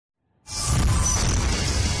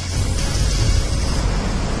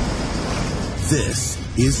This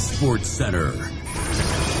is Sportscentre.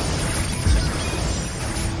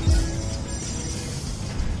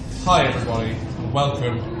 Hi everybody, and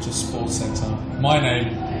welcome to Sportscentre. My name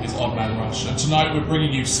is Oddman Rush, and tonight we're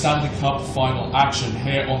bringing you Stanley Cup final action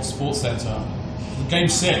here on Sportscentre. Game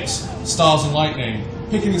 6, Stars and Lightning.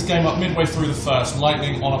 Picking this game up midway through the first,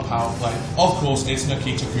 Lightning on a power play. Of course, it's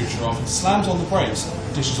Nikita Kucherov. He slams on the brakes,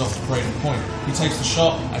 dishes off to Braden Point. He takes the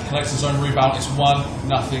shot and collects his own rebound. It's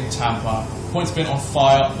 1-0 Tampa. Point's been on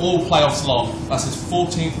fire all playoffs long. That's his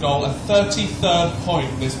 14th goal and 33rd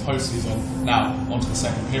point this postseason. Now, onto the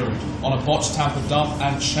second period. On a botched Tampa dump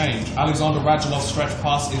and change, Alexander Radulov's stretch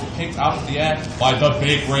pass is picked out of the air by the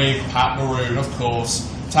big rig, Pat Maroon, of course.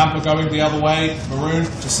 Tampa going the other way, Maroon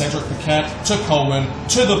to Cedric Paquette, to Coleman,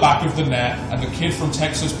 to the back of the net, and the kid from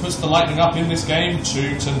Texas puts the Lightning up in this game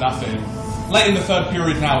 2-0. Late in the third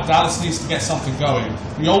period now, Dallas needs to get something going.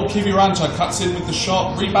 The old Kiviranta cuts in with the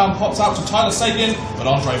shot, rebound pops out to Tyler Seguin, but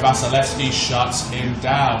Andrei Vasilevsky shuts him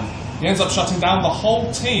down. He ends up shutting down the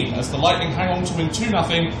whole team as the Lightning hang on to win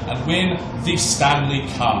 2-0 and win the Stanley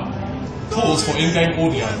Cup. Pause for in-game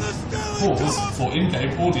audio. Pause for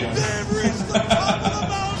in-game audio.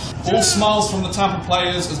 All smiles from the Tampa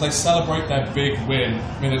players as they celebrate their big win.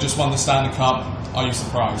 I mean, they just won the Stanley Cup. Are you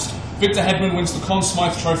surprised? Victor Hedman wins the Conn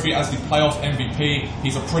Smythe Trophy as the playoff MVP.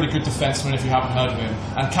 He's a pretty good defenseman if you haven't heard of him.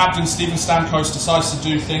 And captain Steven Stamkos decides to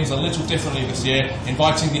do things a little differently this year,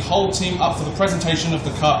 inviting the whole team up for the presentation of the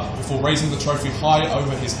cup before raising the trophy high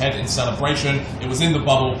over his head in celebration. It was in the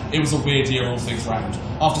bubble. It was a weird year all things round.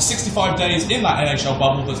 After 65 days in that NHL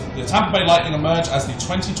bubble, the Tampa Bay Lightning emerge as the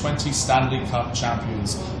 2020 Stanley Cup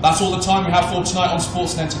champions. That's all the time we have for tonight on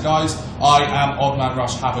Sportscentre, guys. I am Oddman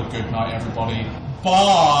Rush. Have a good night, everybody.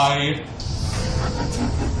 Bye!